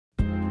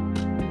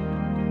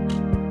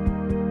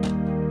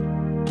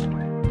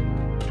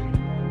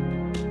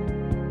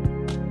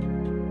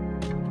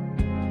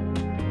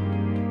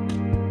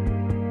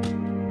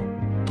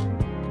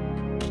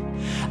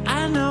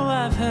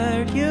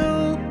bothered you.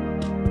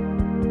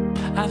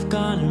 I've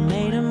gone and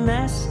made a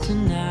mess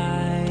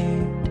tonight.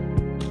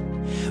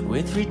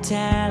 With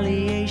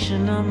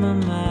retaliation on my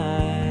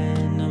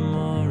mind, I'm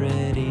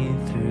already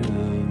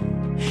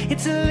through.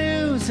 It's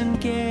a losing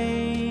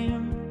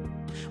game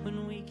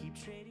when we keep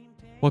trading.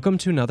 Welcome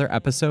to another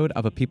episode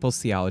of A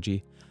People's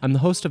Theology. I'm the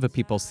host of A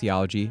People's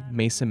Theology,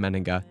 Mason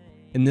Menninga.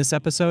 In this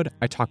episode,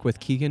 I talk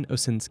with Keegan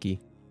Osinski.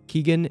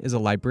 Keegan is a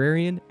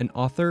librarian and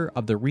author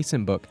of the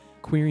recent book,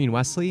 Queering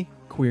Wesley,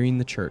 Queering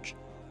the Church.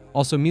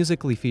 Also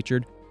musically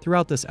featured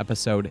throughout this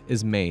episode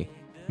is May.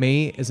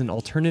 May is an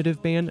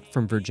alternative band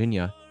from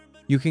Virginia.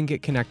 You can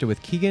get connected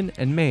with Keegan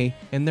and May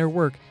and their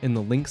work in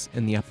the links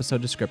in the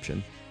episode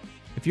description.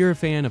 If you're a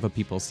fan of A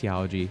People's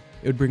Theology,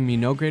 it would bring me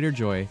no greater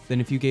joy than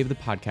if you gave the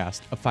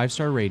podcast a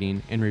 5-star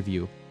rating and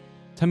review.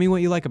 Tell me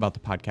what you like about the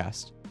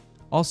podcast.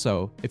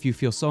 Also, if you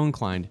feel so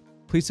inclined,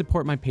 please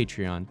support my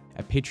Patreon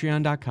at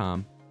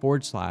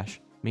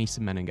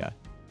patreon.com/Mason Menninga.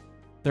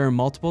 There are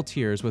multiple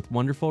tiers with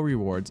wonderful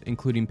rewards,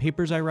 including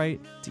papers I write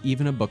to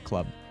even a book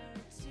club.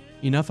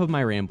 Enough of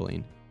my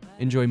rambling.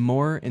 Enjoy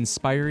more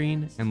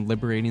inspiring and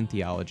liberating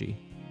theology.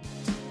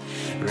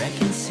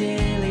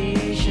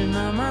 Reconciliation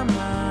on my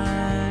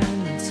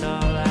mind, it's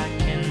all I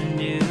can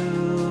do.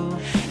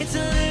 It's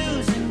a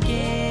losing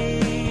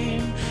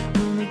game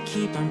when we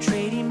keep on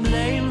trading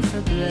blame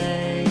for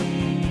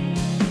blame.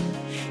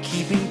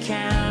 Keeping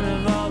count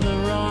of all the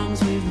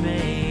wrongs we've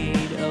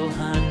made. Oh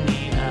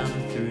honey,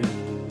 I'm through.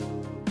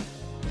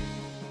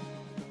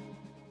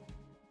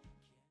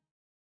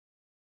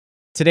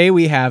 Today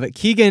we have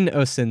Keegan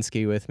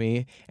Osinski with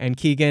me. And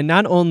Keegan,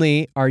 not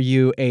only are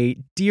you a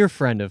dear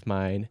friend of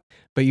mine,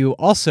 but you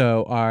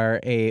also are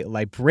a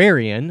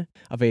librarian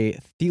of a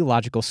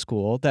theological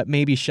school that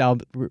maybe shall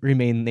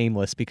remain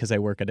nameless because I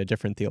work at a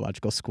different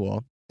theological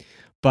school.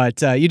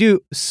 But you do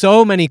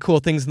so many cool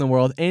things in the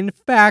world. In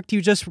fact,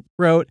 you just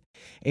wrote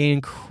an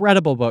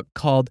incredible book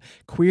called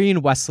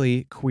Queering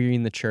Wesley,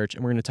 Queering the Church,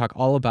 and we're going to talk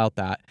all about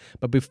that.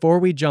 But before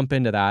we jump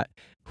into that,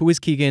 who is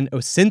Keegan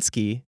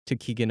Osinski to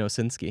Keegan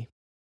Osinski?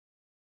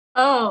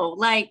 Oh,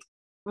 like,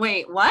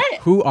 wait, what?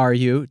 Who are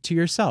you to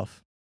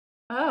yourself?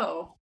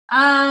 Oh,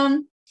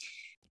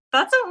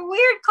 that's a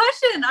weird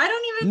question. I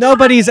don't even know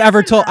Nobody's how to ever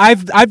answer told.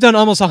 that. I've done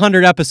almost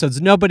 100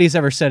 episodes. Nobody's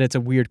ever said it's a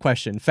weird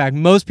question. In fact,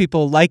 most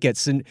people like it.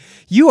 So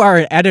you are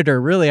an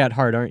editor really at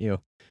heart, aren't you?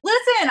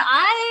 Listen,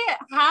 I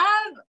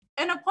have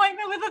an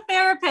appointment with a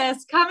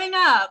therapist coming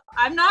up.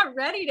 I'm not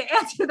ready to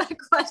answer that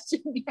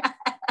question yet.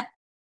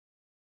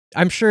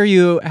 I'm sure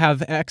you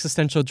have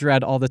existential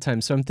dread all the time.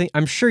 So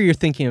I'm sure you're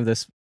thinking of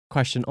this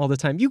question all the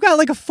time. You got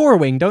like a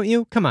 4-wing, don't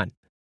you? Come on.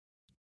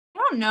 I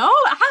don't know.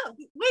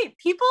 Wait,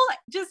 people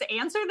just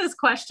answer this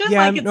question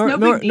Yeah, like it's no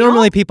big deal?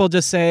 normally people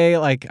just say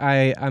like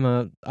I'm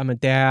a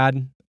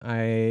dad.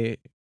 I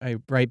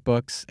write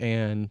books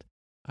and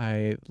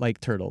I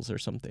like turtles or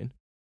something.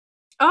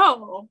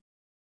 Oh,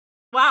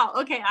 wow.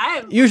 Okay,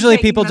 Usually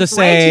people just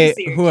say,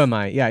 "Who am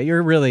I?" Yeah,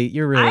 you're really. I'm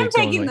going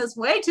taking like- this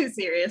way too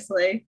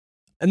seriously.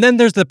 And then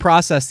there's the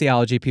process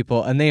theology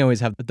people, and they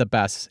always have the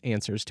best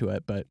answers to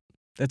it. But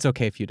it's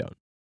okay if you don't.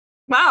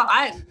 Wow,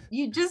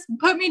 you just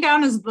put me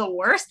down as the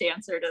worst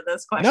answer to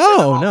this question. of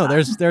No, all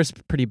time. there's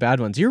pretty bad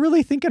ones. You're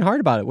really thinking hard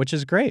about it, which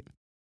is great.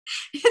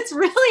 It's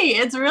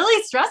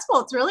really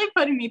stressful. It's really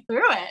putting me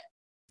through it.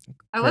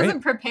 I Great.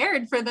 wasn't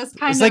prepared for this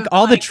kind It's of like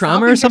all the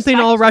trauma or something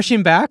all self-introspection.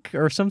 rushing back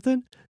or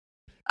something.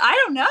 I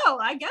don't know.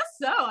 I guess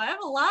so. I have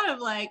a lot of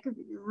like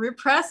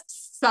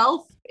repressed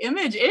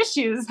self-image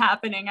issues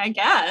happening, I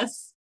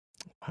guess.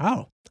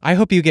 Wow. I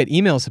hope you get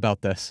emails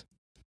about this.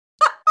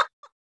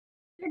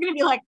 You're going to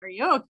be like, "Are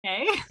you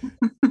okay?"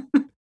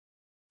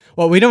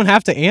 Well, we don't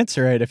have to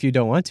answer it if you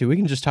don't want to. We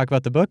can just talk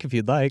about the book if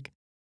you'd like.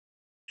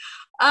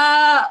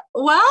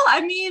 Well,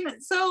 I mean,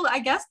 so I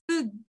guess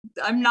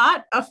I'm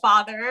not a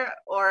father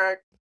or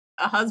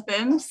a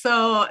husband,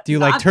 so Do you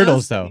like not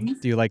turtles, those though?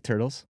 things. Do you like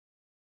turtles?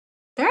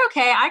 They're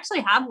okay. I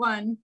actually had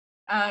one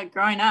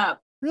growing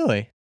up.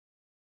 Really?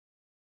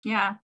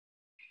 Yeah.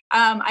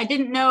 I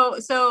didn't know.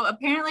 So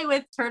apparently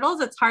with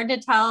turtles, it's hard to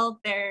tell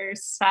their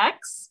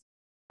sex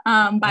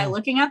by Oh.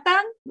 looking at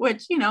them,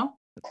 which,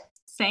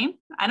 same.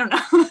 I don't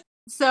know.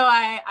 So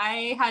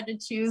I had to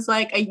choose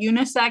like a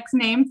unisex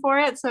name for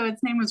it. So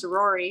its name was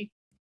Rory.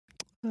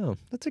 Oh,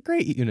 that's a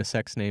great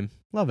unisex name.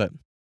 Love it.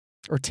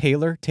 Or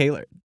Taylor.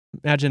 Taylor.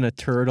 Imagine a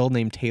turtle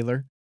named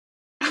Taylor.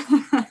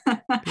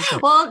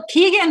 Well,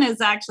 Keegan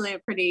is actually a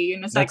pretty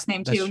unisex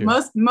name that's too. true.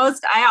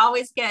 Most I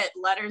always get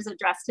letters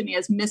addressed to me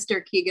as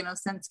Mr. Keegan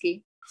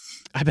Osinski.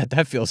 I bet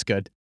that feels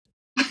good.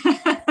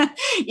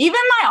 Even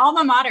my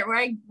alma mater,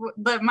 where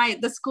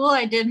the school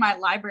I did my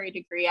library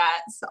degree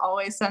at,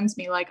 always sends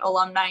me like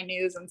alumni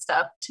news and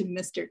stuff to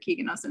Mr.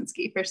 Keegan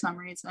Osinski for some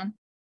reason.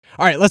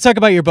 All right, let's talk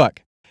about your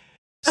book.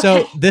 So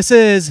Okay. this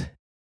is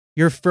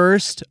your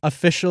first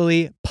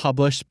officially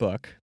published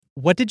book.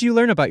 What did you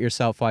learn about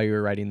yourself while you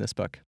were writing this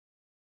book?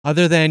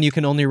 Other than you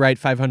can only write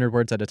 500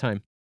 words at a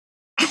time.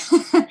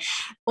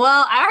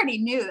 Well, I already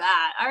knew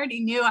that. I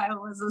already knew I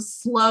was a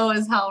slow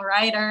as hell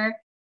writer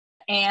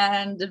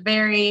and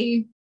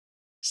very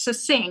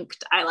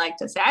succinct, I like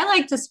to say. I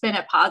like to spin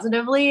it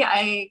positively.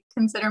 I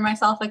consider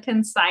myself a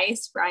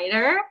concise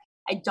writer.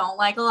 I don't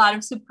like a lot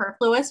of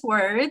superfluous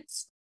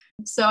words.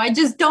 So I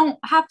just don't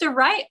have to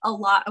write a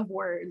lot of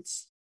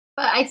words.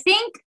 But I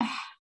think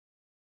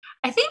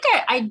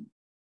I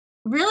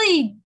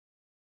really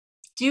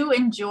do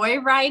enjoy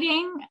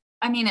writing.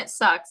 I mean, it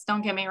sucks.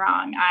 Don't get me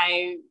wrong.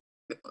 I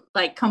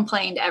like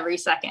complained every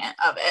second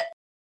of it.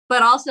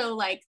 But also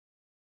like,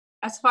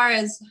 as far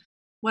as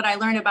what I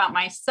learned about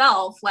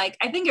myself, like,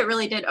 I think it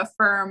really did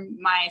affirm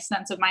my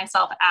sense of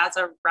myself as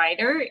a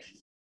writer.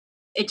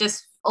 It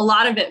just, a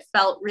lot of it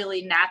felt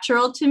really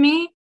natural to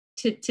me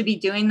to be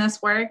doing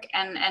this work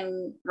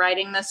and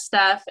writing this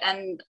stuff.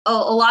 And at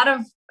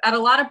a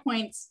lot of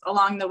points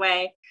along the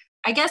way,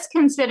 I guess,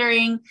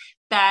 considering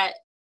that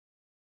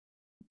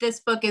this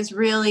book is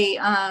really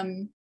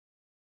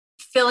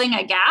filling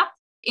a gap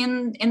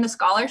in the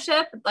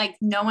scholarship, like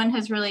no one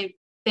has really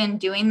been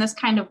doing this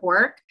kind of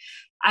work.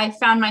 I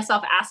found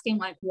myself asking,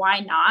 like,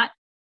 why not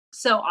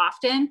so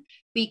often?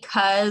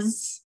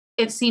 Because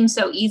it seems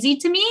so easy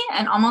to me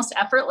and almost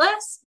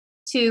effortless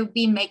to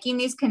be making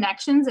these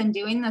connections and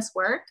doing this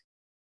work.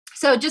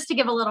 So just to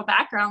give a little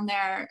background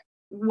there,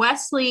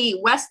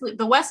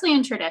 the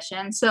Wesleyan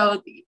tradition.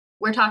 So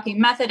we're talking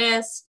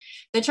Methodist,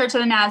 the Church of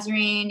the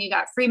Nazarene, you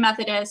got Free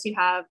Methodist, you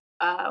have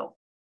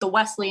the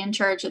Wesleyan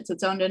Church, it's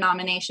its own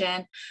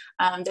denomination.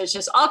 There's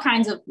just all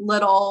kinds of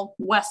little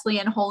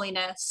Wesleyan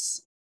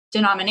holiness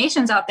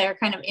denominations out there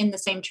kind of in the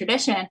same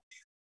tradition.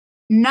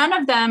 None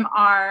of them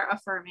are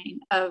affirming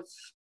of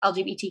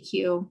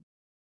LGBTQ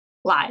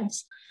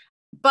lives,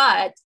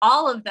 but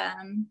all of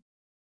them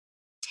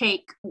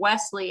take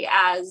Wesley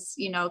as,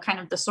 kind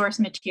of the source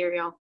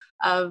material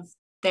of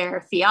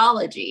their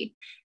theology.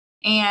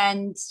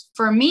 And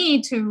for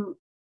me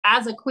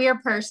as a queer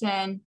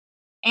person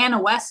and a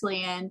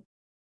Wesleyan,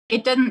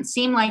 it doesn't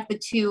seem like the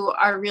two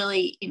are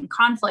really in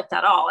conflict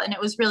at all. And it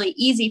was really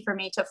easy for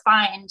me to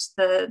find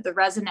the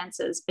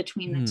resonances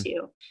between the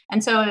two.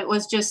 And so it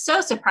was just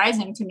so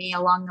surprising to me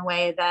along the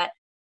way that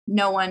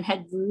no one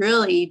had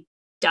really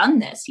done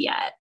this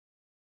yet.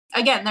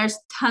 Again, there's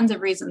tons of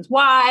reasons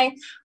why.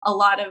 A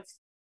lot of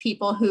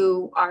people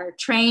who are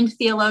trained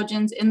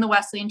theologians in the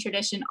Wesleyan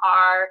tradition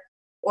are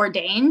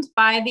ordained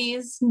by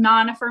these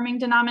non-affirming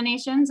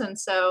denominations. And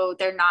so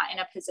they're not in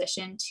a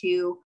position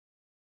to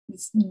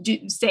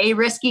say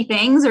risky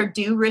things or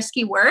do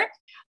risky work,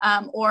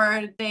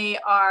 or they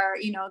are,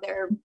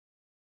 they're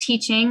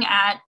teaching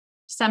at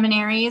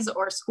seminaries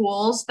or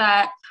schools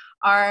that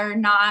are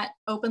not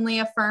openly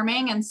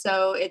affirming, and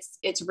so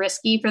it's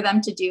risky for them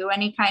to do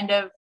any kind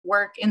of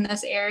work in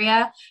this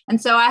area.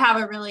 And so I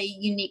have a really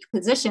unique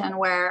position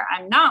where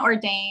I'm not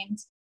ordained,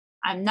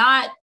 I'm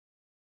not,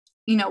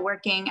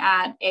 working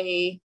at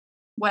a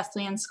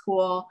Wesleyan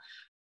school,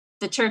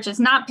 the church is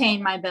not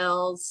paying my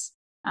bills.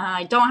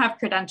 I don't have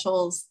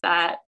credentials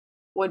that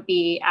would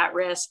be at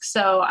risk.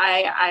 So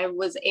I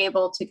was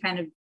able to kind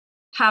of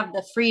have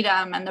the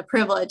freedom and the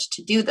privilege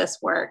to do this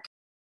work.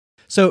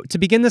 So to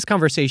begin this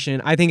conversation,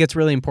 I think it's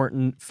really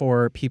important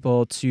for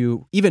people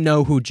to even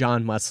know who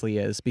John Wesley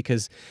is,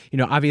 because,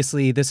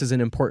 obviously this is an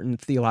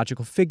important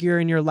theological figure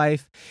in your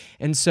life.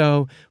 And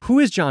so who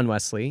is John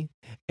Wesley,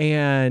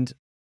 and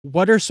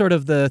what are sort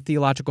of the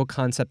theological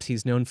concepts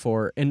he's known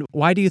for? And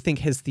why do you think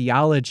his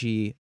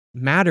theology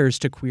matters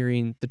to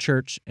queering the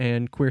church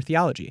and queer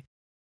theology?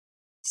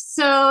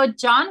 So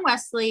John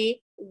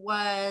Wesley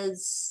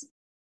was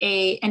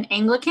an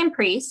Anglican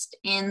priest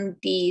in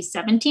the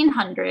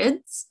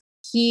 1700s.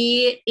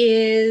 He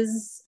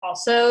is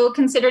also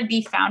considered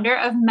the founder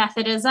of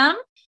Methodism.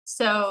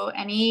 So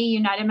any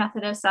United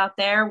Methodists out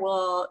there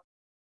will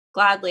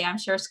gladly, I'm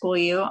sure, school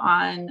you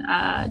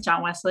on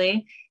John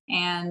Wesley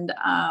and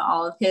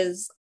all of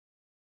his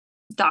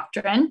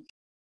doctrine.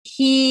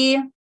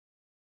 He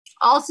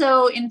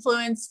also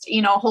influenced,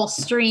 a whole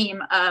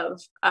stream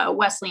of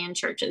Wesleyan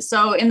churches.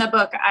 So in the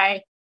book,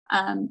 I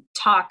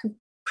talk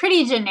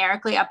pretty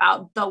generically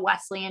about the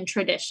Wesleyan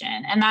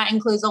tradition, and that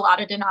includes a lot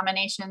of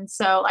denominations.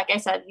 So like I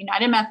said,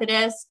 United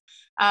Methodist,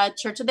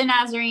 Church of the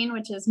Nazarene,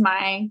 which is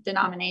my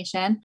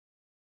denomination,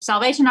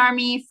 Salvation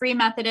Army, Free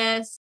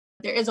Methodist.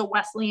 There is a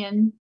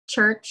Wesleyan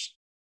church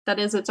that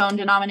is its own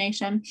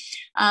denomination.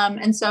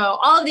 And so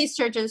all of these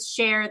churches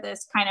share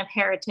this kind of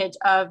heritage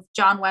of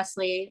John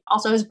Wesley,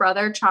 also his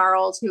brother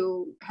Charles,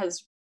 who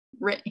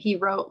he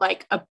wrote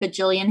like a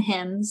bajillion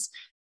hymns,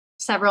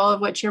 several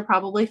of which you're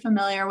probably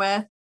familiar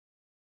with.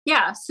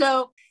 Yeah,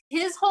 so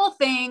his whole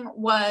thing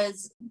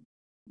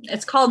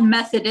it's called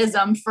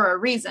Methodism for a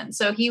reason.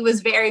 So he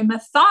was very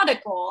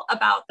methodical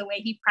about the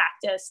way he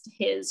practiced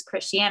his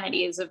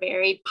Christianity. He was a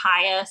very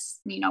pious,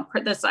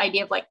 this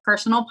idea of like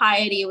personal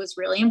piety was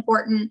really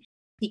important.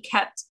 He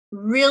kept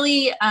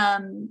really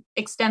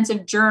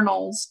extensive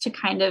journals to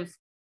kind of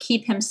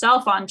keep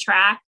himself on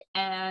track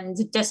and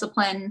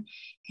discipline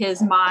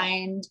his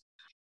mind.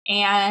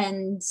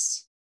 And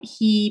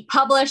he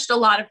published a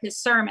lot of his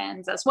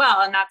sermons as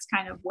well. And that's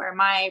kind of where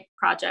my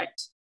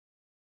project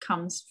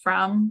comes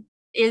from,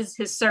 is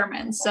his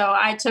sermons. So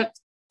I took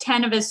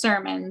 10 of his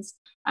sermons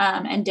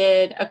and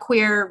did a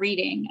queer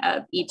reading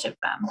of each of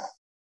them.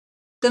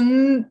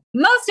 The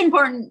most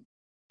important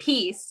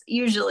piece,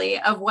 usually,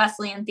 of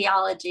Wesleyan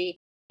theology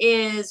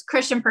is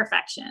Christian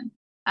perfection.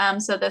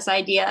 So this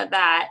idea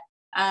that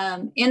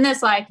in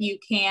this life you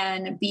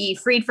can be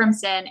freed from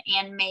sin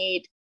and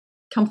made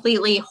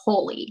completely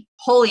holy.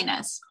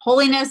 Holiness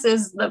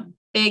is the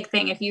big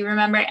thing. If you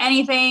remember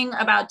anything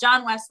about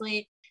John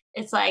Wesley,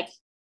 it's like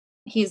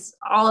he's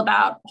all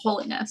about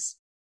holiness.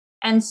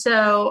 And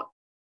so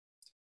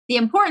the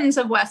importance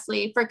of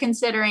Wesley for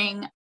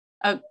considering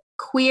a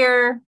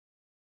queer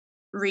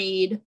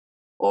read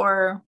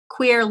or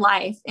queer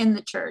life in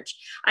the church,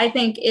 I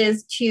think,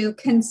 is to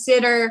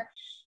consider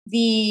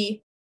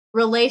the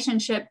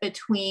relationship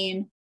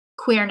between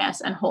queerness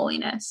and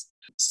holiness.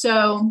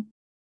 So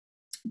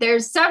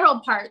there's several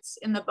parts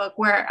in the book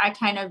where I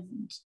kind of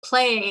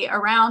play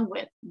around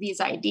with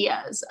these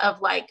ideas of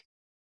like,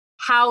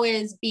 how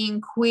is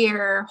being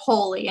queer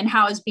holy and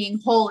how is being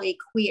holy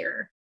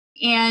queer?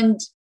 And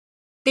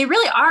they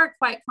really are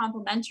quite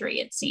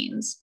complementary, it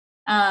seems.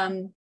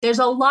 There's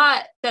a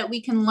lot that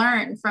we can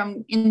learn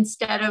from,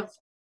 instead of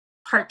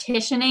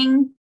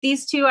partitioning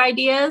these two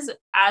ideas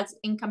as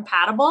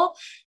incompatible,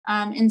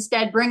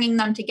 instead bringing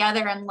them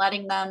together and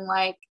letting them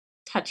like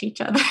touch each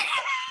other.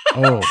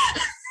 Oh.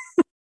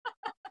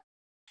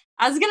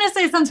 I was going to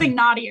say something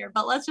naughtier,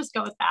 but let's just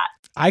go with that.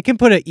 I can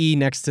put an E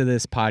next to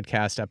this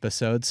podcast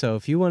episode. So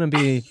if you want to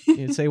be,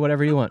 say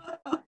whatever you want.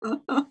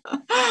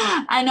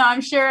 I know.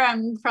 I'm sure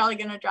I'm probably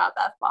going to drop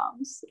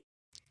F-bombs.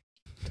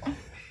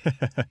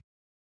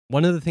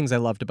 One of the things I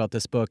loved about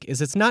this book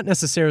is it's not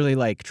necessarily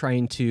like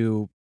trying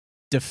to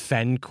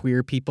defend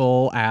queer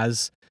people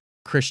as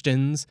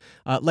Christians.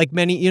 Like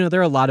many, there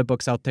are a lot of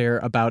books out there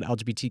about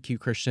LGBTQ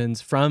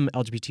Christians, from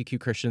LGBTQ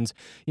Christians,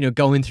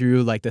 going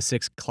through like the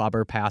 6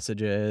 clobber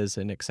passages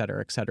and et cetera,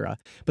 et cetera.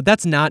 But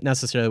that's not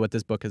necessarily what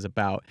this book is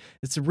about.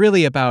 It's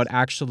really about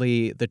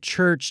actually the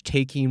church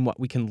taking what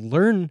we can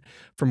learn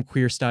from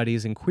queer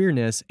studies and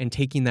queerness and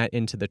taking that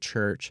into the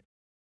church.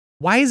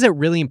 Why is it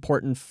really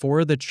important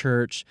for the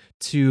church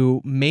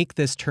to make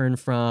this turn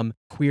from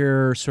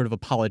queer sort of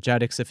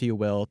apologetics, if you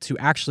will, to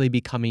actually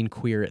becoming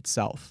queer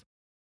itself?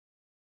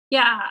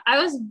 Yeah,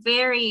 I was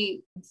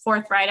very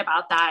forthright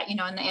about that. In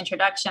the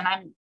introduction,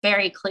 I'm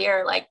very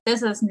clear, like,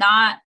 this is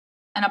not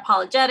an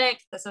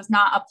apologetic. This is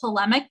not a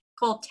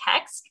polemical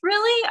text,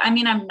 really.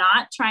 I'm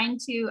not trying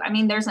to,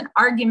 there's an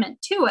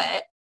argument to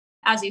it,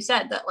 as you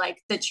said, that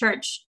like the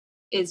church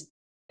is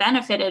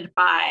benefited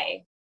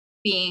by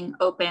being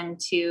open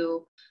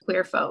to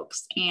queer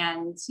folks.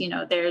 And,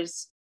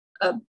 there's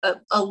a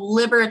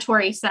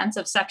liberatory sense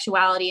of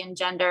sexuality and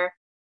gender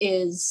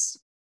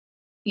is,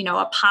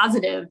 a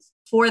positive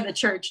for the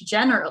church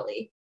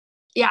generally.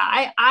 Yeah,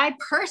 I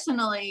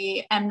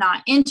personally am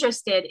not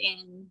interested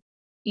in,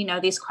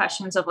 these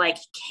questions of like,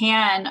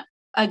 can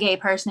a gay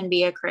person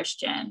be a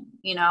Christian,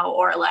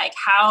 or like,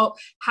 how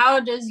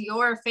does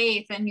your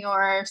faith and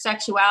your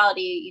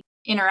sexuality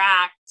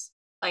interact?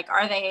 Like,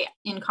 are they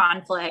in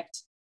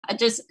conflict?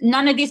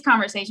 None of these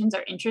conversations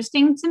are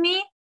interesting to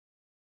me.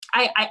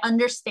 I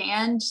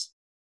understand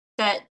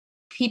that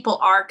people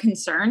are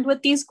concerned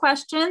with these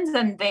questions,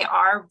 and they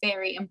are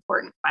very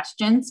important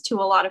questions to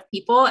a lot of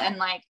people. And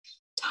like,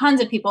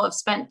 tons of people have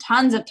spent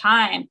tons of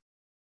time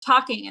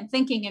talking and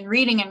thinking and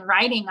reading and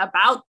writing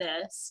about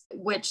this,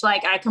 which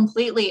like I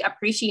completely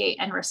appreciate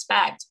and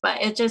respect, but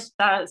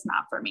that is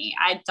not for me.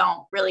 I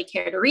don't really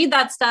care to read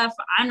that stuff.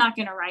 I'm not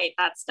going to write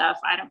that stuff.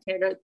 I don't care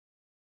to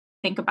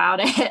think about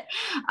it.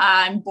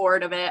 I'm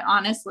bored of it,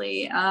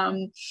 honestly.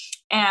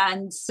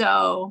 And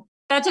so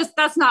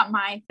that's not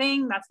my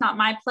thing. That's not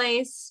my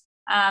place.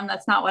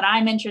 That's not what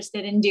I'm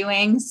interested in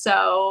doing.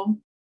 So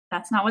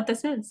that's not what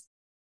this is.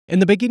 In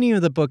the beginning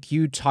of the book,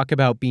 you talk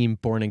about being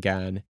born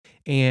again.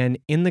 And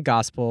in the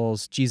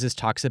Gospels, Jesus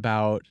talks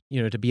about,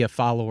 to be a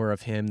follower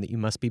of him, that you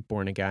must be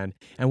born again.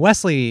 And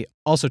Wesley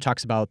also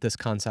talks about this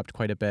concept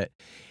quite a bit.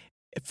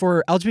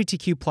 For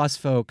LGBTQ plus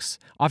folks,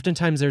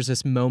 oftentimes there's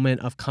this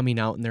moment of coming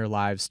out in their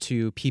lives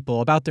to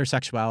people about their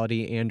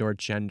sexuality and or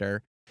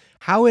gender.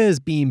 How is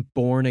being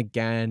born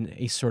again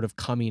a sort of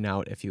coming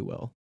out, if you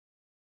will?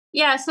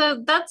 Yeah,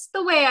 so that's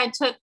the way I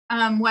took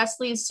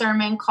Wesley's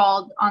sermon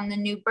called On the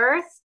New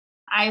Birth.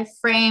 I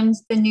framed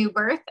the new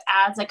birth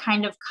as a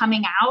kind of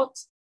coming out,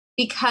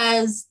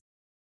 because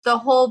the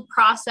whole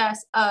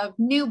process of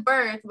new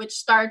birth, which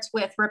starts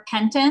with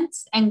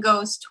repentance and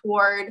goes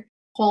toward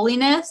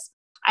holiness,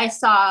 I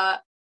saw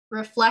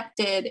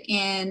reflected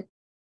in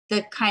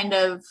the kind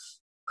of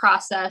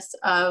process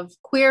of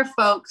queer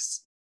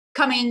folks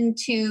coming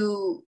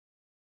to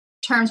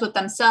terms with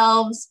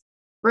themselves,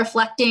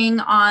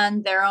 reflecting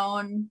on their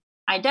own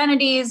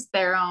identities,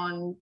 their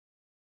own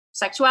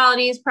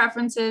sexualities,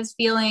 preferences,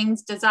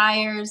 feelings,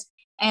 desires,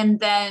 and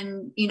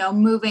then,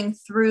 moving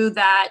through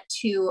that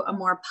to a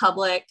more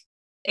public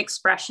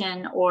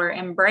expression or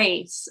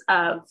embrace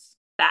of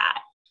that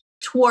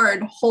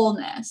toward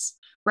wholeness,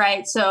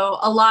 right? So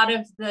a lot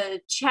of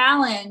the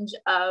challenge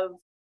of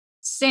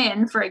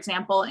sin, for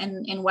example,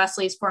 in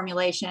Wesley's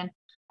formulation,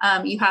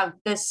 You have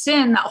this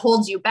sin that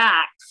holds you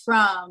back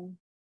from,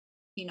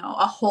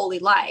 a holy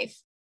life.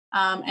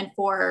 And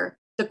for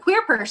the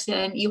queer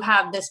person, you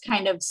have this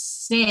kind of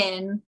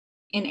sin,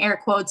 in air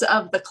quotes,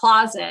 of the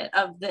closet,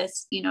 of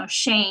this,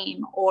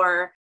 shame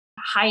or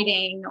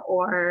hiding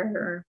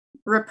or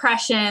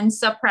repression,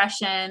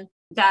 suppression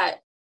that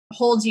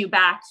holds you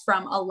back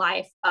from a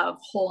life of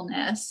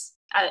wholeness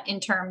in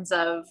terms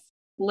of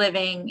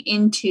living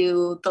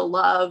into the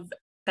love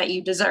that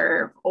you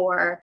deserve,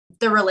 or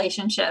the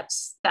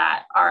relationships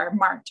that are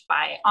marked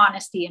by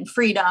honesty and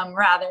freedom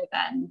rather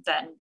than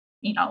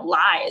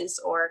lies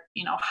or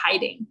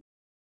hiding.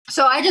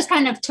 So I just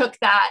kind of took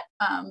that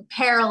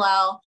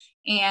parallel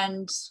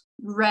and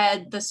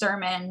read the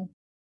sermon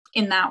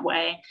in that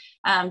way,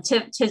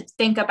 to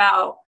think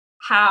about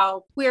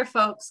how queer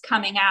folks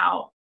coming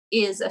out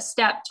is a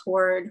step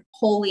toward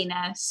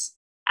holiness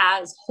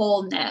as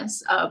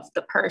wholeness of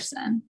the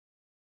person.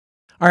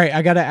 All right,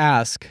 I got to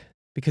ask,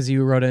 because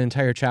you wrote an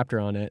entire chapter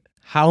on it,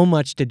 how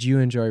much did you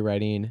enjoy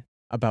writing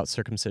about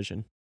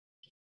circumcision?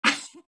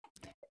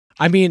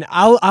 I mean,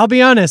 I'll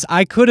be honest,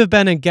 I could have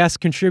been a guest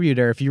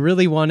contributor if you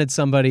really wanted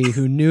somebody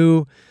who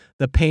knew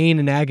the pain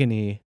and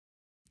agony.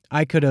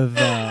 I could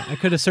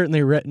have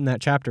certainly written that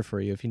chapter for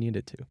you if you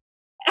needed to.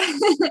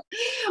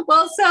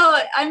 Well, so,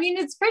 I mean,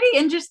 it's pretty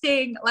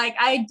interesting. Like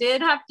I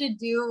did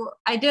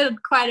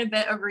quite a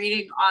bit of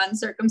reading on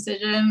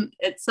circumcision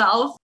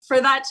itself for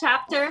that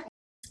chapter,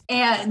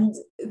 and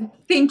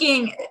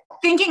thinking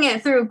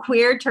it through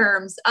queer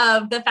terms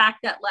of the fact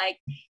that like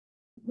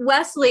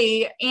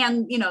Wesley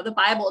and, the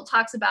Bible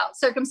talks about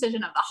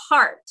circumcision of the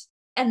heart.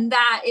 And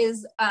that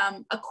is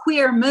a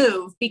queer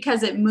move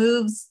because it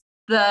moves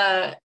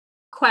the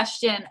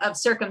question of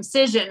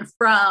circumcision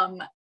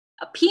from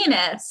a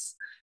penis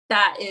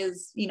that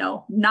is,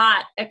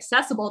 not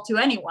accessible to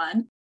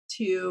anyone,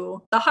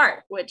 to the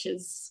heart, which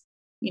is,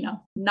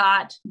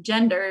 not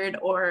gendered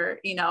or,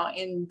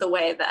 in the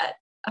way that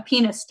a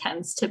penis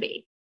tends to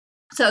be.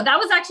 So that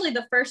was actually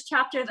the first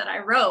chapter that I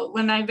wrote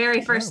when I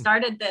very first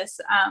started this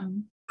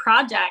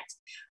project.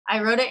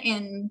 I wrote it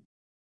in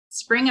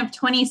spring of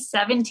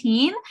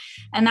 2017.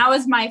 And that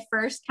was my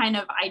first kind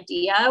of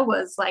idea,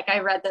 was like, I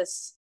read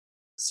this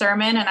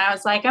sermon and I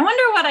was like, I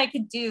wonder what I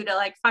could do to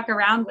like fuck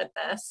around with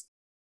this.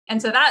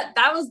 And so that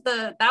was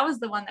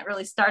the one that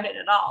really started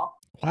it all.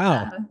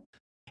 Wow.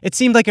 It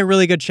seemed like a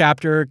really good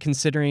chapter,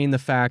 considering the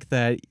fact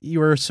that you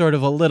were sort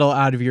of a little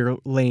out of your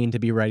lane to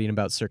be writing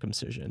about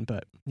circumcision,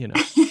 but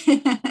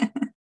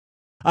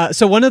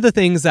So one of the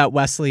things that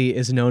Wesley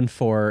is known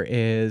for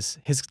is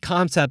his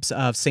concepts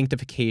of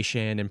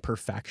sanctification and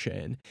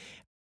perfection.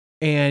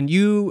 And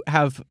you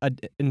have an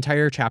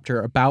entire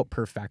chapter about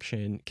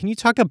perfection. Can you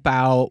talk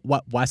about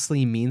what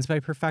Wesley means by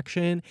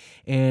perfection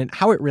and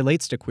how it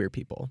relates to queer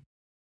people?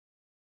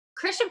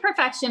 Christian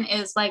perfection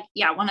is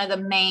one of the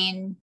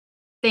main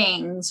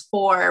things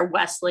for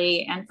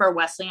Wesley and for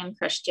Wesleyan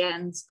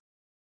Christians.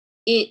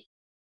 It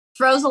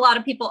throws a lot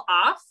of people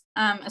off,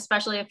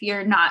 especially if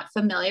you're not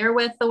familiar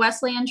with the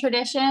Wesleyan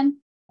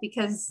tradition,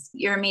 because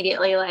you're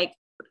immediately like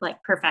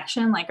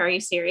perfection. Like, are you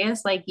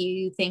serious? Like,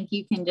 you think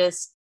you can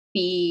just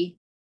be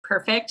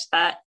perfect?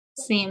 That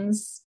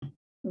seems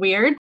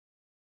weird.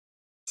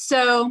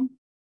 So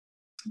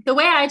the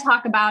way I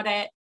talk about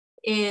it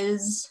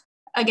is,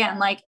 again,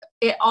 like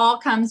it all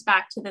comes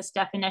back to this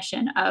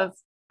definition of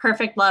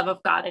perfect love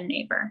of God and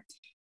neighbor.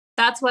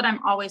 That's what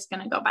I'm always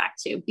going to go back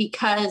to,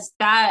 because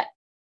that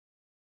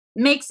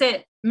makes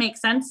it make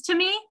sense to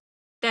me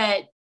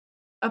that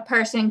a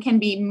person can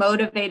be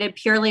motivated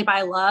purely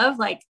by love.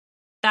 Like,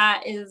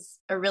 that is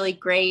a really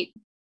great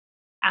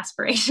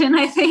aspiration,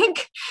 I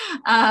think.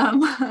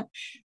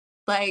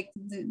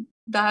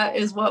 That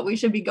is what we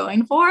should be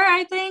going for,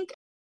 I think.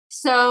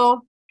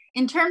 So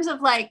in terms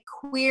of like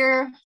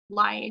queer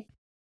life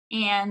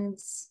and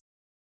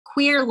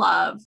queer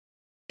love,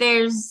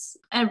 there's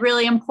a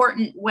really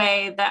important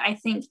way that I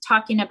think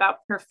talking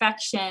about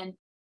perfection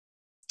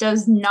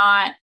does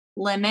not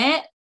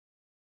limit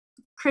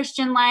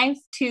Christian life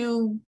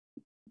to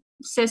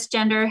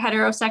cisgender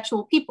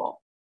heterosexual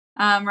people,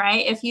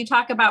 right? If you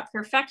talk about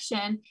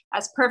perfection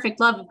as perfect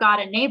love of God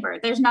and neighbor,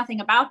 there's nothing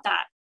about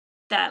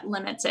that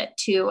limits it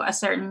to a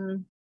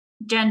certain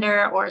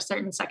gender or a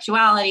certain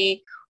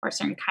sexuality or a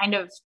certain kind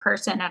of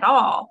person at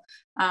all.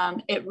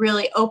 It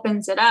really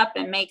opens it up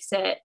and makes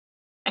it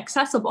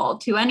accessible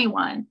to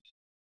anyone.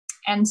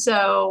 And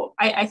so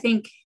I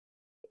think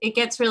it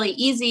gets really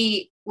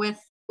easy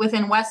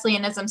within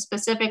Wesleyanism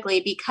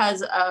specifically,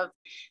 because of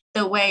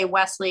the way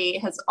Wesley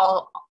has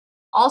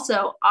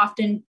also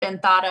often been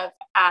thought of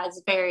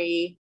as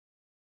very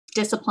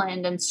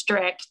disciplined and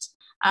strict,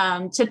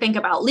 to think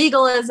about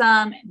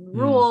legalism and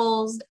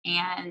rules.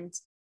 And,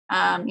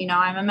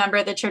 I'm a member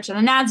of the Church of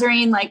the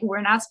Nazarene, like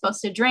we're not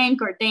supposed to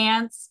drink or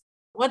dance.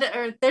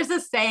 There's a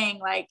saying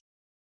like,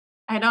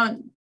 I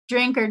don't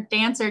drink or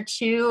dance or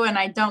chew, and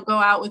I don't go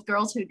out with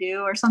girls who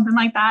do, or something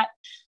like that.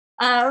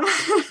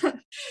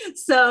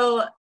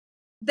 So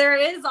there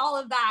is all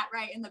of that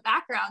right in the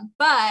background,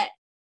 but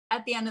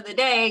at the end of the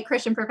day,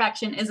 Christian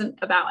perfection isn't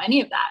about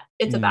any of that.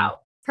 It's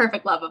about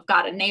perfect love of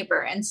God and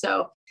neighbor. And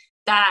so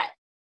that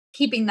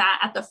keeping that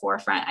at the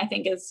forefront, I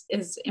think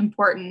is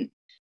important,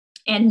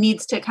 and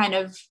needs to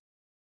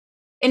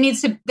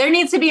there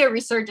needs to be a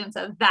resurgence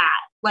of that.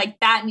 Like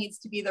that needs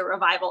to be the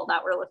revival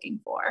that we're looking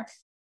for.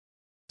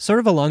 Sort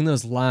of along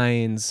those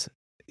lines,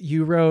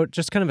 you wrote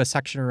just kind of a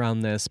section around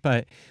this,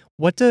 but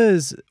what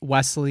does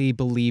Wesley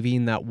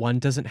believing that one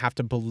doesn't have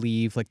to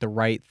believe like the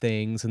right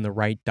things and the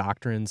right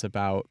doctrines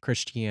about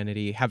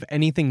Christianity have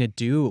anything to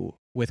do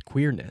with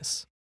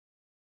queerness?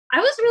 I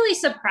was really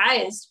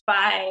surprised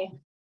by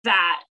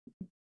that,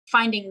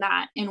 finding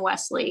that in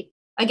Wesley.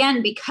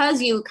 Again,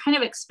 because you kind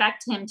of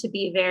expect him to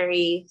be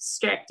very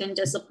strict and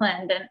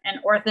disciplined and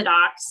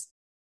orthodox.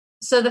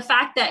 So the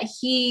fact that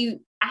he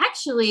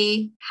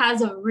actually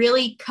has a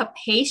really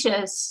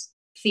capacious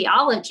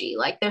theology,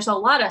 like there's a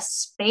lot of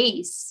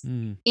space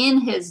in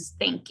his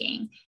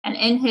thinking and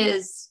in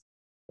his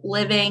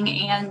living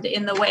and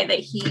in the way that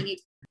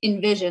he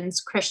envisions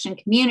Christian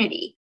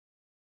community.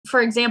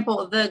 For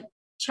example, the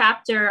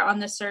chapter on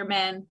the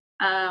sermon,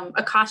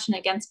 A Caution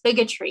Against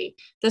Bigotry,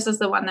 this is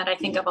the one that I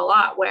think of a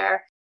lot,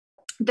 where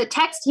the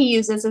text he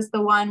uses is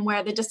the one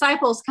where the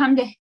disciples come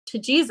to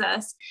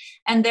Jesus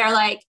and they're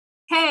like,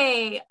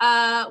 hey,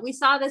 we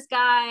saw this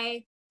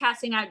guy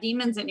casting out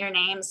demons in your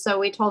name, so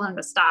we told him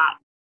to stop.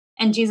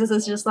 And Jesus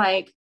is just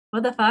like,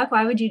 what the fuck?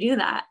 Why would you do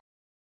that?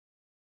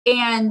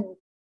 And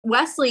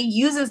Wesley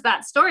uses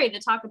that story to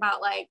talk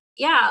about like,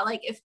 yeah, like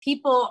if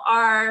people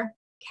are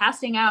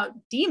casting out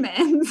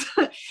demons,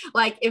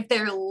 like if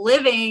they're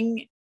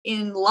living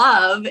in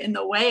love in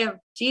the way of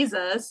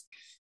Jesus,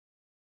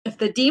 if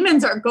the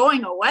demons are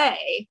going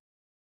away,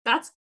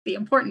 that's the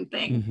important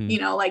thing. Mm-hmm. You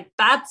know, like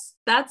that's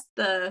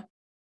the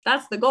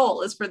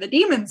goal, is for the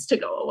demons to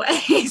go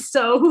away.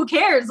 So who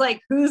cares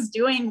like who's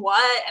doing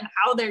what and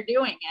how they're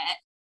doing it?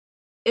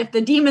 If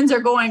the demons are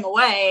going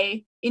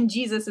away in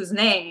Jesus's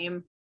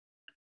name,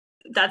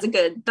 that's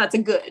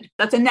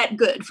a net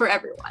good for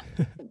everyone.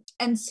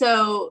 And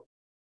so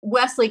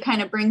Wesley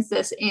kind of brings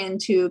this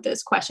into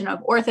this question of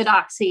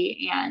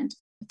orthodoxy and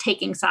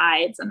taking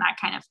sides and that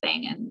kind of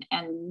thing,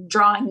 and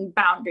drawing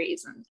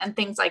boundaries and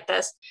things like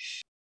this.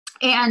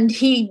 And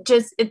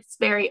it's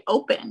very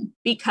open,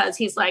 because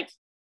he's like,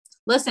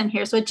 listen,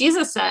 here's what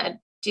Jesus said.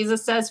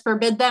 Jesus says,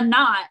 forbid them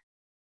not.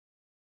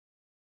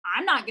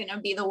 I'm not going to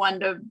be the one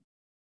to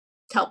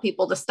tell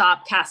people to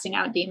stop casting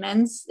out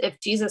demons if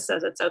Jesus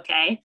says it's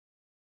okay.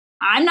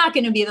 I'm not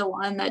going to be the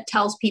one that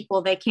tells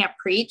people they can't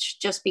preach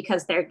just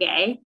because they're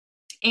gay.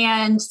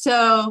 And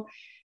so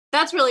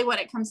that's really what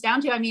it comes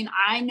down to. I mean,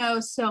 I know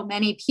so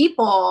many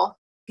people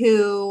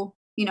who,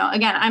 you know,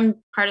 again, I'm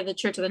part of the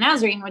Church of the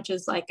Nazarene, which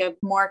is like a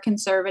more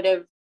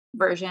conservative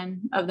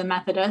version of the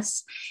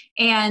Methodists.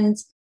 And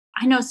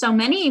I know so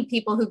many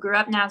people who grew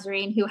up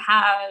Nazarene who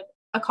had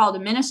a call to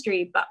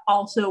ministry, but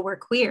also were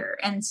queer.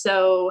 And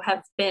so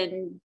have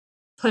been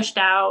pushed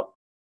out,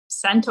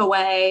 sent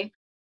away,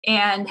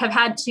 and have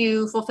had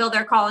to fulfill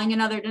their calling in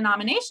other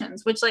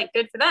denominations, which like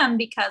good for them,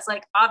 because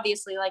like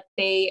obviously like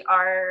they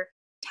are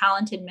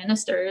talented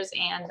ministers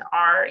and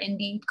are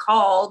indeed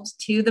called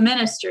to the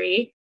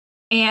ministry.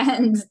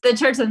 And the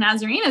Church of the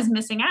Nazarene is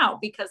missing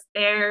out because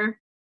they're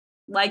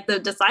like the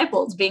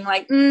disciples being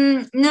like,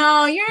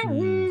 no,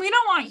 we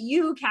don't want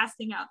you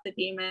casting out the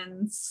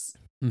demons.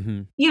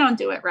 Mm-hmm. You don't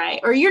do it right.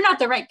 Or you're not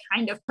the right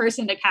kind of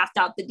person to cast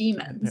out the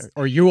demons.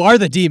 Or you are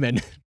the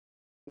demon.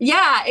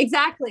 Yeah,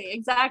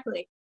 exactly.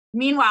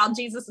 Meanwhile,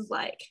 Jesus is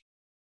like,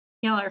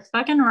 y'all are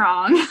fucking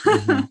wrong.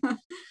 Mm-hmm.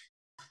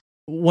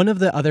 One of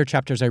the other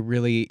chapters I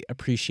really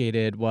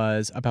appreciated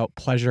was about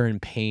pleasure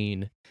and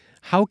pain.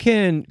 How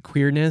can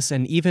queerness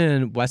and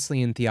even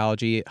Wesleyan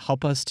theology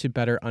help us to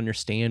better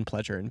understand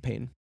pleasure and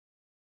pain?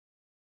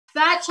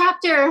 That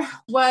chapter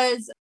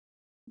was,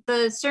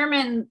 the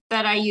sermon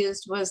that I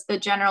used was the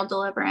General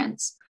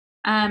Deliverance.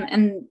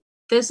 And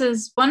this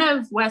is one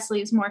of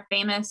Wesley's more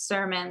famous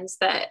sermons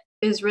that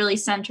is really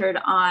centered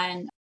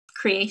on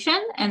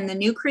creation and the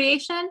new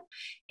creation,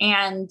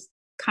 and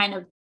kind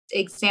of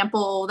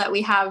example that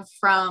we have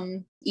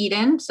from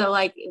Eden. So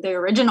like the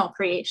original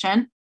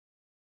creation.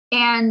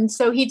 And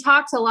so he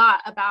talks a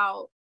lot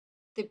about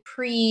the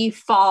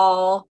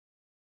pre-fall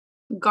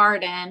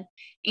garden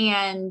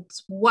and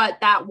what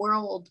that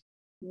world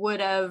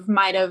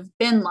might have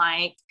been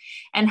like,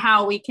 and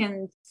how we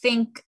can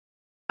think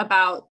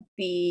about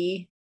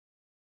the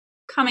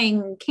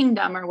coming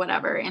kingdom or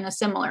whatever in a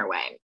similar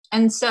way.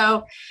 And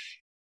so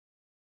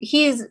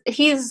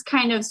he's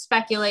kind of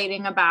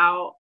speculating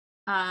about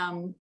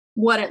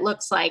what it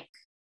looks like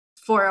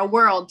for a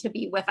world to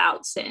be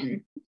without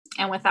sin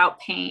and without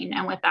pain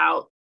and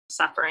without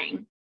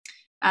suffering,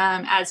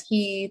 as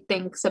he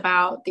thinks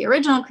about the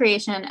original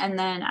creation and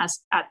then as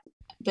at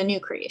the new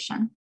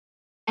creation.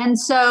 And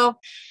so,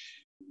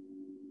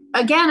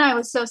 again, I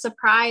was so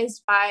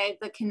surprised by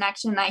the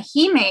connection that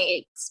he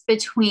makes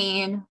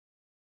between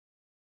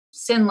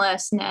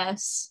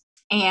sinlessness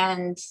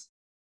and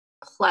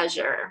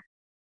pleasure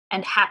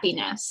and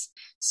happiness.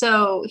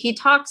 So he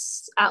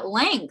talks at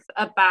length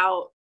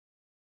about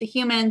the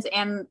humans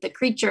and the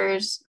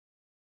creatures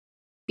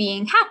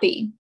being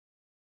happy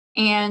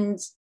and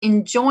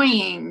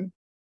enjoying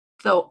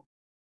the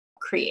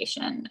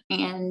creation,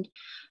 and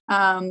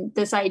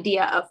this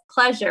idea of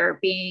pleasure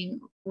being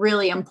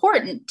really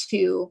important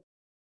to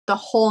the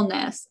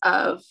wholeness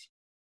of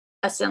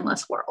a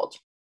sinless world.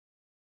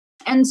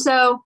 And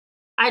so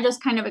I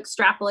just kind of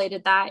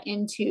extrapolated that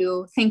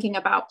into thinking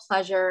about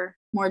pleasure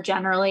more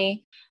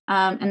generally.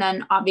 And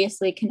then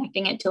obviously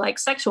connecting it to like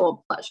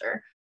sexual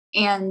pleasure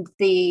and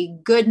the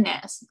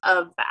goodness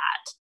of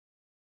that,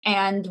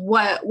 and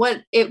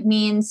what it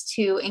means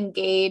to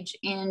engage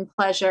in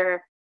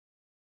pleasure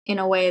in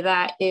a way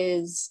that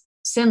is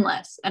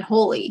sinless and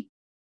holy,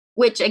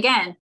 which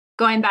again,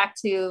 going back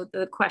to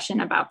the question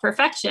about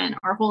perfection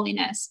or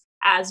holiness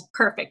as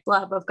perfect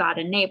love of God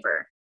and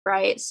neighbor,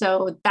 right?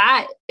 So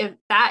that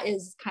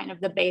is kind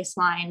of the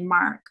baseline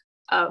mark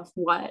of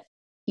what,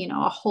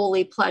 a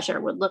holy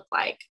pleasure would look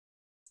like,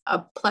 a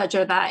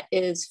pleasure that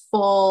is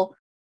full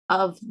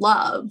of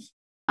love,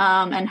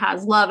 and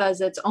has love as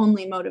its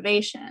only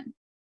motivation,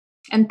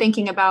 and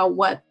thinking about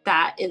what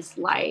that is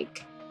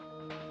like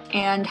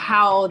and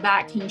how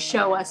that can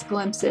show us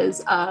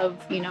glimpses of,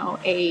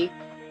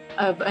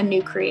 a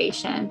new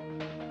creation,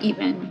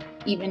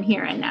 even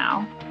here and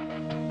now.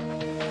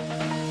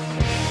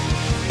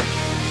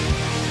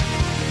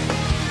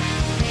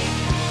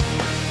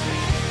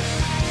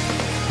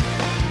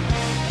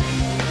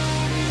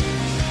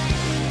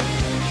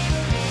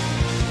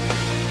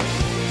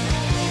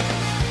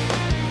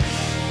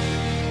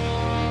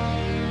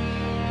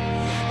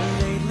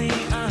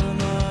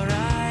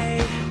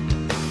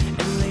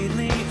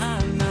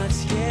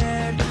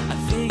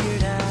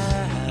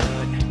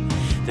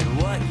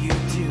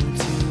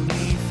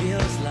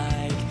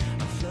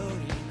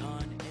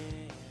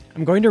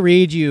 I'm going to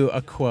read you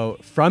a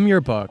quote from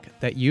your book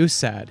that you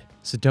said,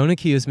 so don't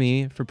accuse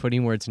me for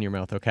putting words in your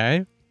mouth,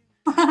 okay?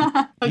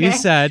 Okay. You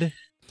said,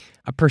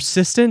 a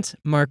persistent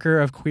marker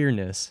of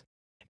queerness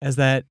is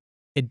that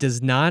it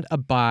does not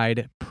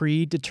abide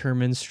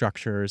predetermined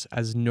structures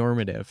as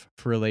normative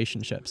for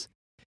relationships.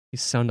 You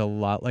sound a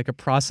lot like a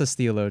process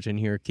theologian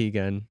here,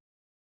 Keegan.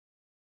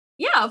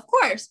 Yeah, of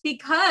course,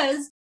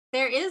 because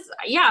there is,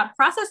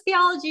 process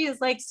theology is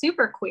like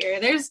super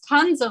queer. There's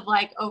tons of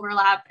like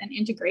overlap and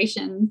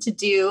integration to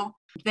do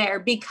there,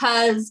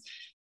 because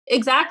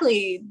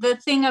exactly the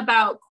thing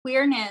about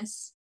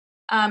queerness,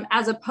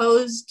 as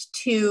opposed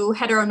to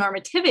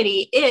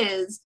heteronormativity,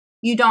 is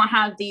you don't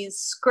have these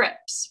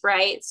scripts,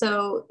 right?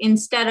 So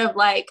instead of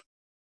like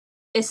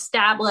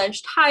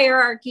established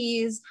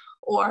hierarchies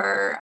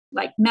or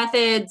like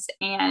methods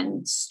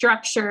and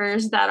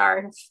structures that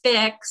are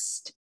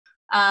fixed,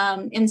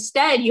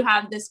 instead, you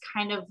have this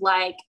kind of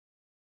like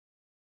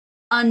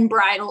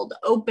unbridled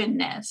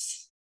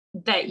openness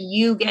that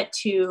you get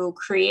to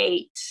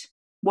create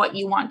what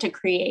you want to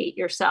create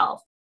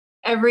yourself.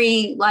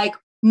 Every like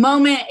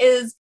moment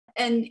is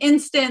an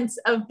instance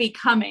of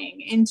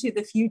becoming into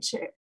the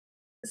future.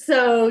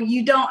 So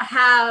you don't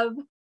have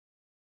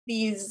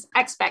these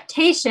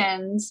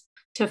expectations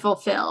to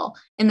fulfill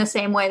in the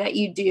same way that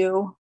you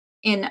do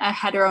in a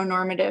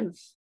heteronormative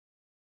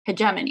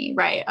hegemony,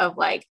 right? Of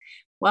like,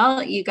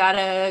 well, you got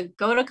to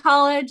go to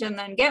college and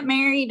then get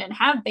married and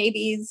have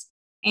babies,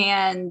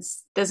 and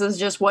this is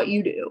just what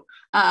you do.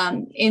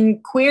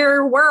 In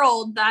queer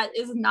world, that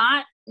is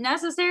not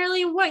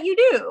necessarily what you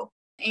do,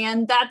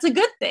 and that's a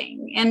good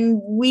thing. And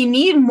we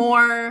need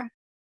more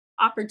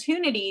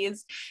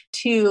opportunities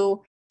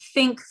to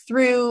think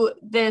through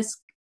this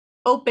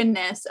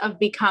openness of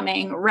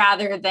becoming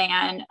rather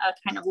than a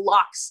kind of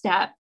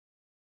lockstep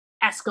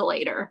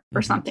escalator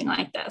or something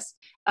like this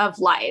of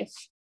life,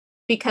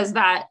 because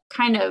that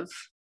kind of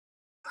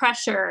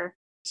pressure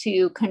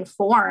to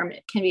conform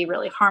can be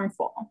really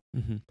harmful.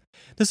 Mm-hmm.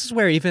 This is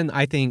where even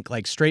I think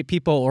like straight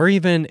people or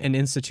even an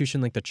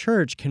institution like the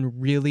church can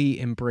really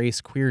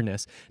embrace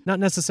queerness. Not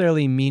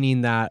necessarily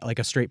meaning that like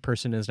a straight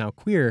person is now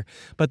queer,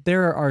 but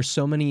there are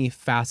so many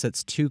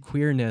facets to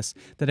queerness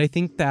that I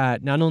think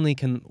that not only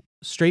can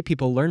straight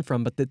people learn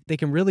from, but that they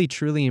can really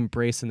truly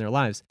embrace in their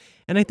lives.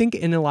 And I think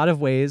in a lot of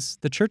ways,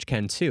 the church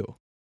can too.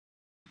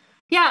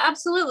 Yeah,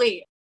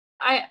 absolutely.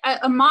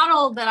 A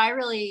model that I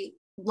really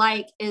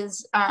like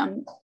is,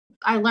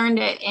 I learned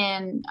it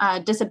in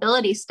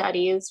disability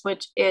studies,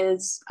 which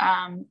is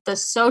the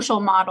social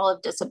model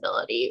of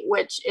disability,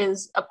 which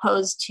is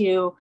opposed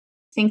to,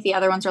 I think the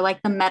other ones are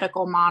like the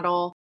medical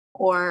model,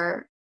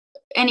 or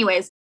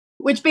anyways,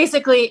 which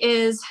basically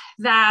is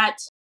that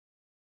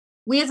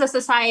we as a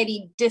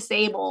society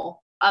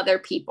disable other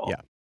people.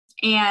 Yeah.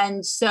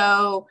 And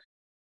so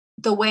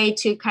the way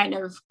to kind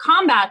of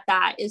combat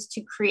that is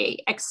to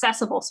create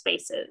accessible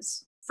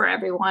spaces for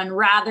everyone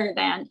rather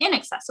than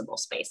inaccessible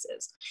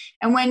spaces.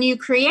 And when you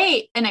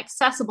create an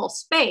accessible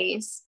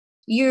space,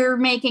 you're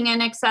making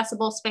an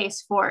accessible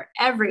space for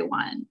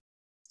everyone.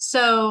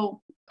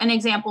 So an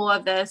example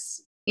of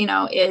this,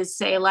 is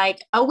say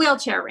like a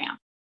wheelchair ramp,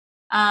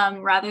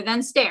 rather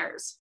than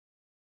stairs.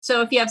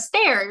 So if you have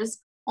stairs,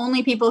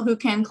 only people who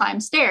can climb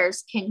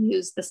stairs can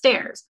use the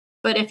stairs.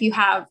 But if you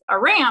have a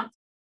ramp,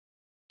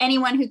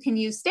 anyone who can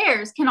use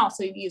stairs can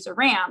also use a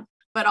ramp,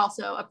 but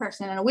also a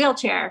person in a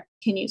wheelchair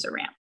can use a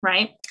ramp,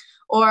 right?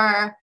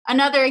 Or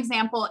another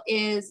example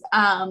is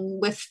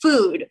with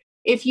food.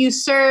 If you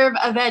serve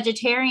a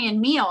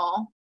vegetarian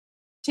meal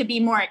to be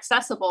more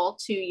accessible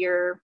to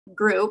your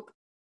group,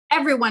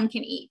 everyone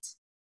can eat.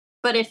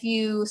 But if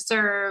you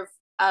serve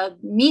a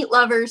meat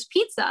lover's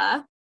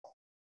pizza,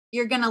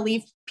 you're going to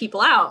leave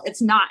people out.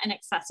 It's not an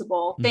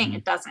accessible thing.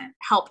 It doesn't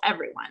help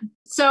everyone.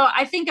 So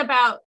I think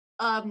about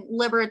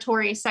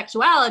liberatory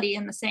sexuality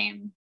in the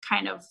same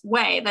kind of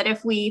way, that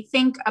if we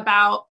think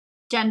about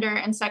gender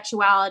and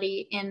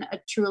sexuality in a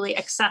truly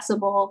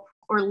accessible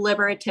or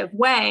liberative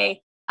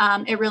way,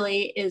 it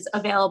really is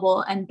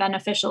available and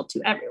beneficial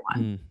to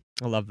everyone.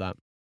 I love that.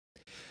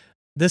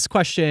 This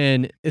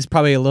question is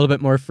probably a little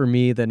bit more for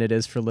me than it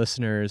is for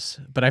listeners,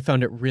 but I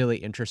found it really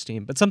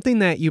interesting. But something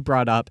that you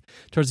brought up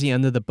towards the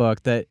end of the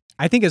book that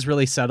I think is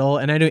really subtle,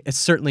 and I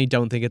certainly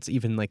don't think it's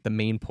even like the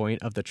main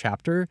point of the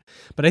chapter,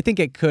 but I think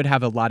it could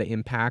have a lot of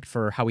impact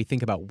for how we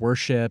think about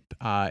worship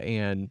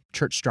and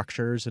church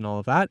structures and all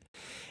of that,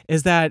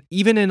 is that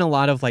even in a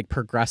lot of like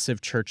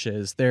progressive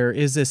churches, there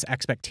is this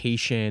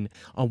expectation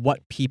on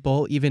what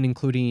people, even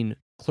including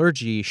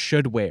clergy,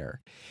 should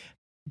wear.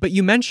 But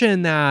you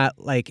mentioned that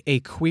like a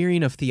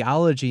queering of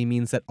theology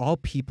means that all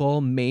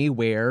people may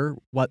wear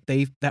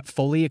that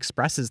fully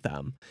expresses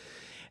them.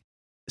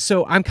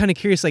 So I'm kind of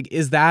curious, like,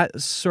 is that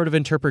sort of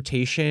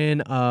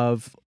interpretation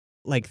of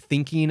like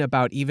thinking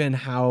about even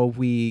how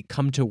we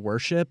come to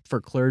worship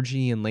for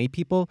clergy and lay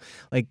people,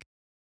 like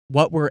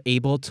what we're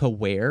able to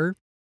wear?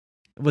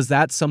 Was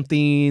that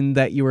something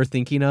that you were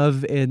thinking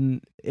of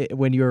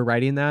when you were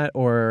writing that,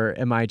 or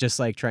am I just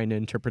like trying to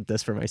interpret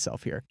this for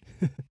myself here?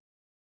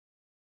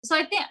 So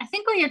I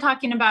think what you're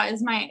talking about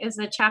is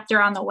the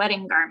chapter on the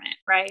wedding garment,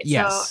 right?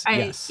 Yes.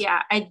 So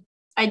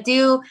I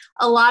do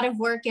a lot of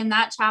work in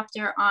that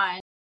chapter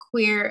on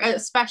queer,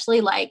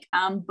 especially like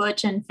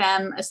butch and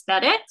femme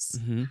aesthetics,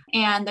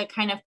 and the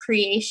kind of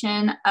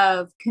creation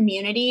of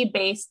community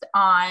based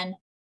on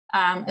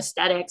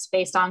aesthetics,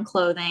 based on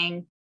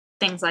clothing,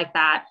 things like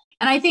that.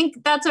 And I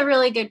think that's a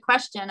really good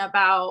question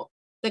about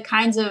the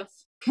kinds of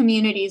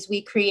communities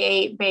we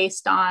create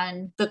based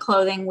on the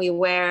clothing we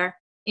wear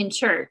in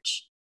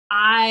church.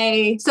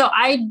 I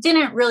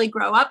didn't really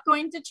grow up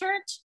going to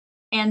church,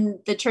 and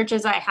the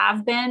churches I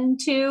have been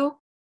to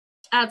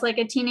as like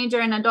a teenager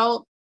and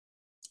adult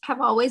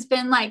have always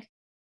been like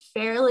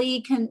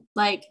fairly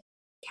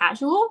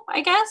casual,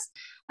 I guess.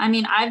 I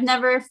mean, I've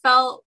never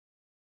felt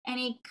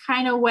any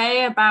kind of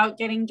way about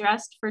getting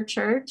dressed for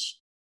church.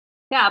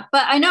 Yeah,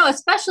 but I know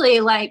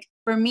especially like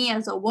for me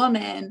as a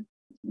woman,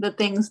 the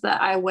things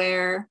that I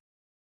wear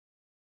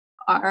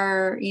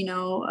are,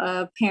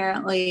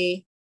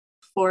 apparently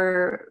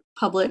for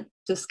public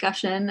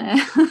discussion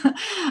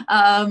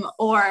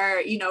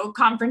or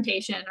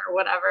confrontation or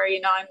whatever.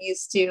 I'm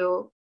used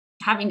to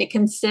having to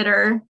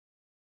consider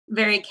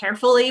very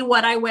carefully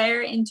what I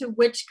wear into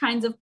which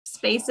kinds of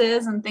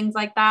spaces and things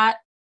like that.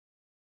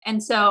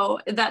 And so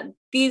that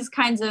these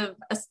kinds of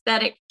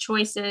aesthetic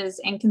choices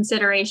and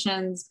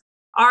considerations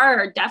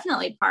are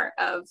definitely part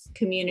of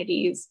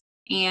communities.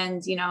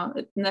 And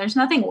there's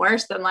nothing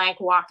worse than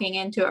like walking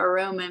into a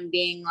room and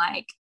being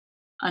like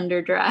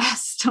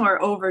underdressed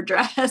or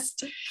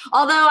overdressed.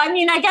 Although, I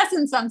mean, I guess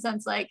in some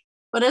sense, like,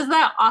 what is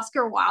that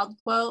Oscar Wilde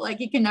quote? Like,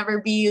 you can never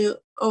be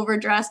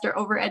overdressed or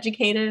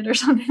overeducated or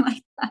something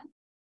like that.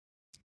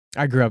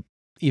 I grew up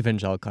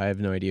evangelical. I have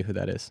no idea who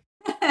that is.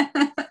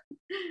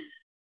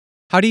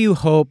 How do you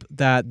hope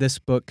that this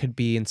book could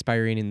be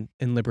inspiring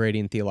and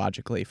liberating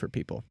theologically for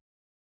people?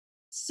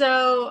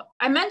 So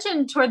I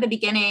mentioned toward the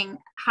beginning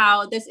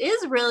how this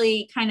is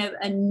really kind of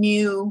a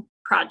new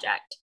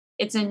project.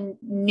 It's a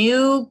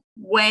new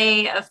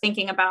way of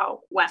thinking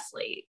about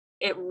Wesley.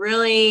 It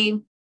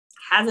really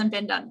hasn't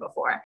been done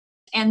before.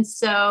 And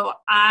so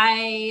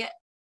I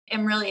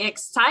am really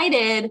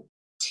excited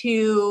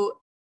to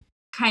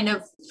kind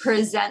of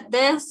present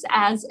this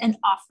as an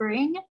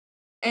offering,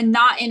 and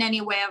not in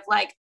any way of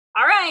like,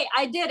 all right,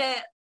 I did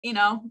it,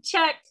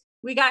 check,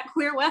 we got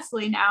queer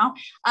Wesley now.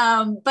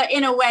 But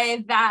in a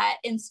way that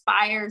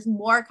inspires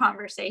more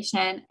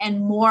conversation and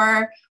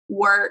more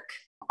work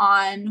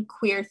on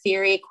queer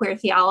theory, queer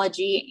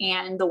theology,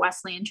 and the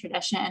Wesleyan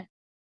tradition.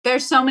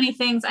 There's so many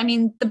things. I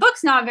mean, the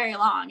book's not very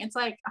long. It's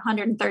like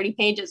 130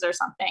 pages or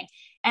something.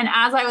 And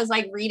as I was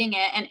like reading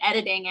it and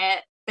editing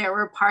it, there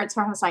were parts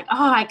where I was like,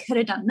 oh, I could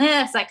have done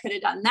this. I could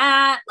have done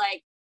that.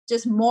 Like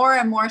just more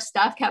and more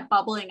stuff kept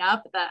bubbling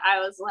up that I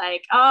was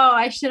like, oh,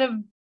 I should have,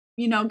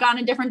 gone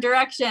a different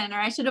direction, or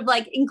I should have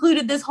like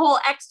included this whole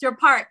extra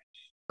part.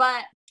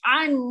 But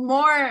I'm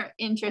more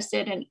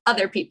interested in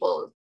other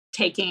people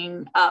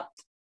taking up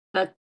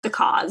the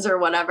cause or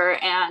whatever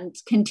and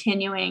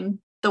continuing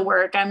the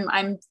work.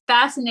 I'm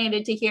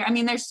fascinated to hear. I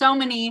mean, there's so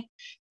many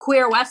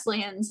queer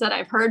Wesleyans that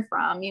I've heard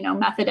from,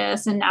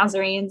 Methodists and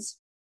Nazarenes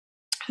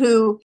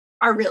who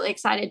are really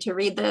excited to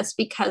read this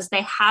because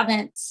they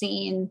haven't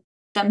seen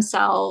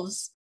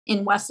themselves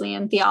in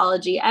Wesleyan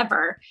theology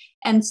ever.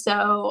 And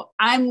so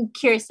I'm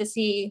curious to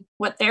see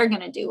what they're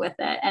going to do with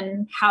it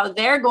and how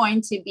they're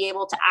going to be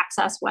able to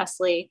access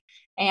Wesley.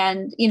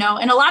 And, in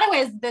a lot of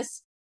ways,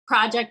 this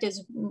project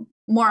is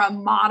more a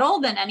model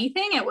than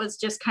anything. It was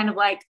just kind of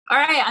like, all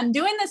right, I'm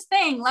doing this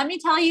thing. Let me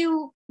tell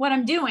you what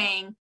I'm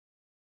doing.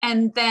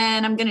 And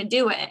then I'm going to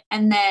do it.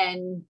 And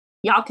then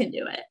y'all can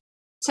do it.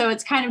 So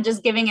it's kind of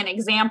just giving an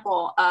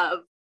example of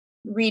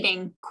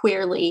reading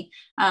queerly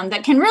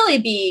that can really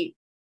be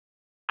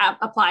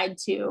applied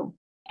to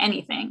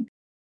anything.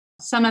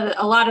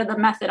 A lot of the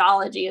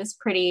methodology is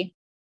pretty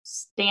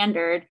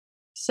standard.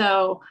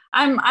 So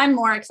I'm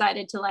more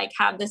excited to like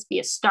have this be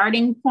a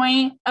starting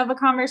point of a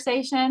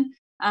conversation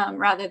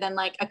rather than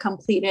like a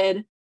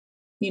completed,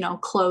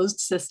 closed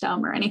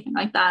system or anything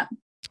like that.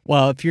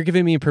 Well, if you're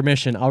giving me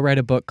permission, I'll write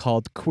a book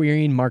called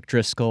Queering Mark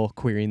Driscoll,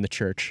 Queering the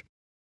Church.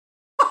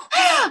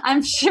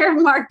 I'm sure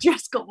Mark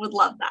Driscoll would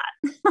love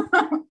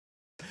that.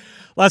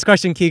 Last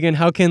question, Keegan.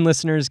 How can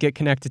listeners get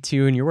connected to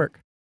you and your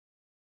work?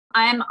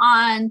 I'm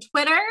on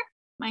Twitter.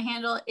 My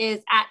handle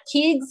is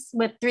 @Keegs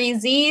with 3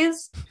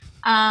 Z's.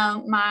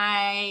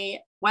 My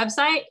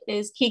website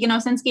is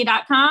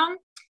KeeganOsinski.com.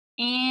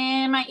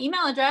 And my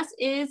email address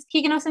is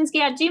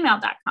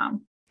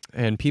KeeganOsinski@gmail.com.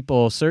 And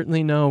people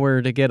certainly know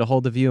where to get a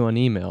hold of you on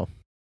email.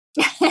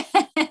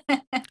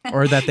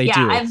 Or that they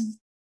do.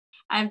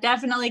 I've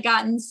definitely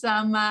gotten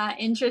some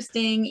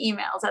interesting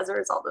emails as a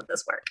result of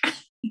this work.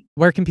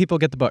 Where can people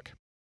get the book?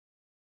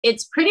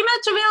 It's pretty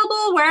much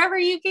available wherever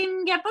you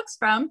can get books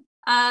from.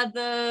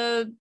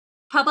 The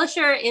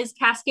publisher is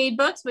Cascade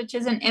Books, which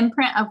is an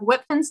imprint of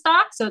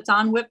Whipfenstock. So it's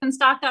on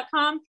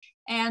whipfenstock.com.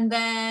 And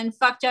then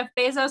Fuck Jeff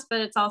Bezos, but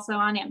it's also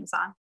on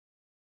Amazon.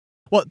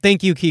 Well,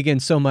 thank you, Keegan,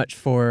 so much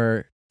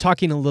for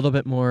talking a little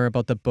bit more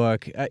about the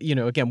book.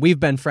 Again,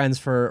 we've been friends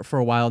for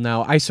a while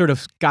now. I sort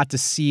of got to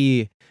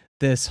see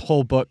this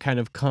whole book kind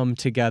of come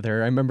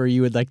together. I remember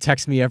you would like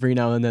text me every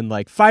now and then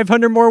like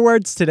 500 more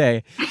words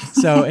today.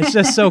 So it's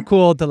just so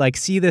cool to like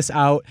see this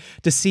out,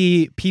 to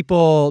see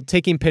people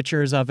taking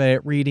pictures of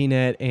it, reading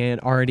it,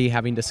 and already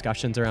having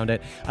discussions around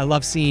it. I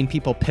love seeing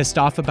people pissed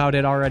off about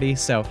it already.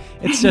 So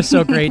it's just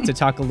so great to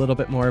talk a little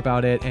bit more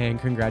about it, and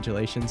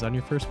congratulations on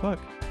your first book.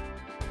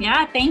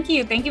 Yeah, thank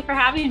you. Thank you for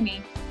having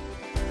me.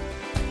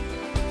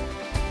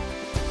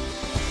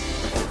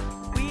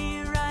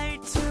 We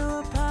write to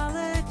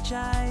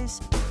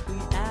apologize. We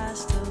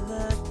ask to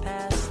look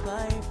past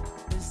life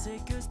and say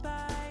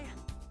goodbye.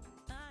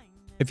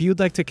 If you'd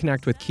like to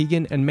connect with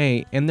Keegan and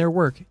May and their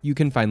work, you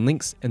can find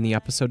links in the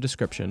episode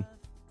description.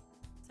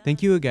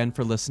 Thank you again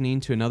for listening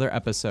to another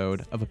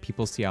episode of A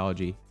People's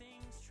Theology.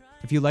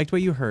 If you liked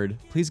what you heard,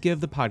 please give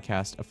the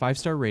podcast a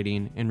 5-star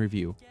rating and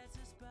review.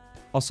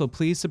 Also,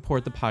 please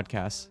support the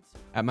podcast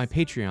at my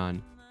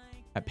Patreon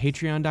at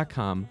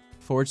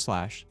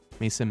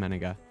patreon.com/Mason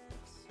Menega.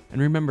 And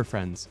remember,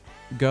 friends,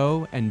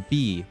 go and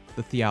be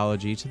the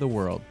theology to the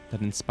world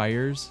that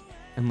inspires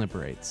and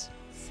liberates.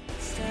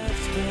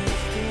 Steps